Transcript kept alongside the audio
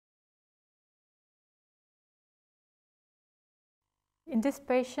In this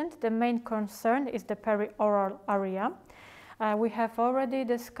patient, the main concern is the perioral area. We have already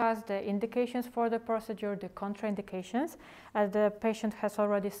discussed the indications for the procedure, the contraindications, as the patient has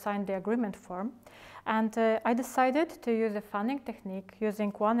already signed the agreement form. And I decided to use a fanning technique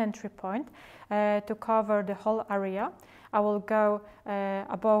using one entry point to cover the whole area. I will go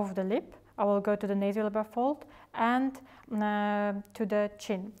above the lip, I will go to the nasolabial fold and to the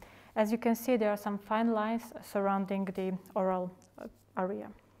chin. As you can see, there are some fine lines surrounding the oral area.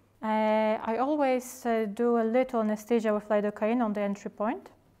 I always do a little anesthesia with lidocaine on the entry point.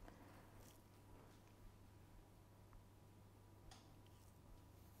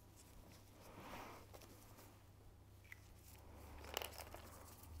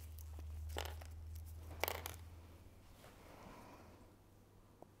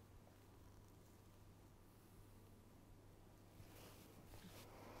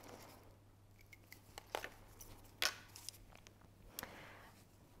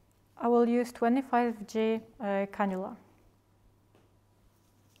 I will use 25G cannula.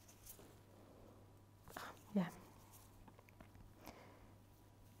 Yeah.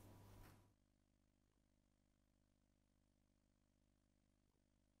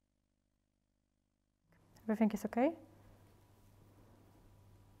 Everything is okay?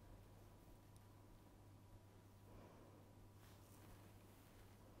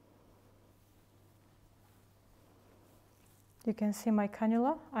 You can see my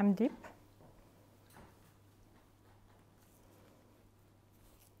cannula, I'm deep.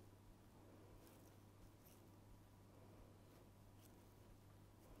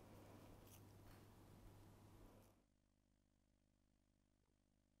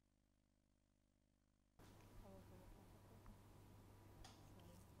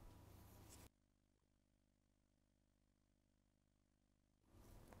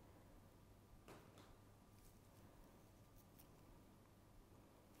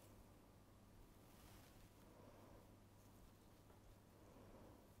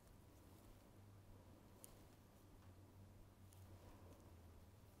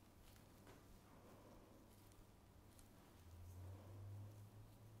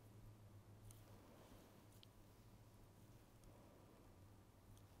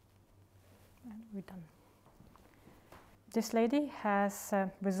 And we're done. This lady has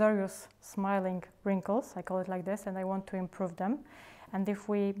viscerous smiling wrinkles, I call it like this, and I want to improve them. And if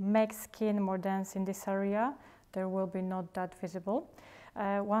we make skin more dense in this area, there will be not that visible.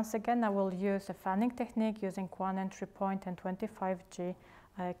 Once again, I will use a fanning technique using one entry point and 25G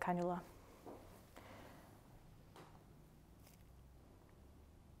cannula.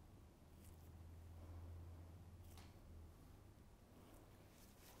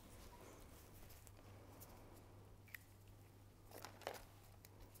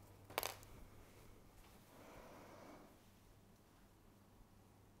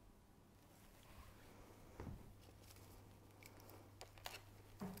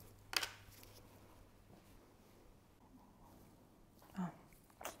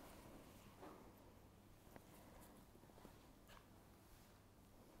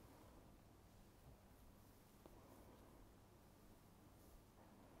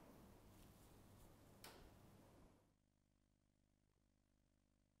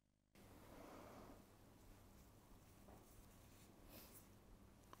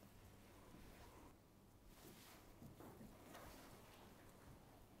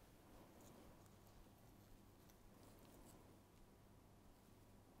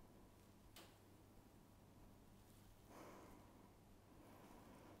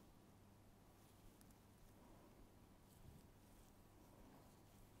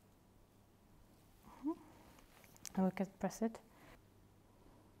 And we can press it.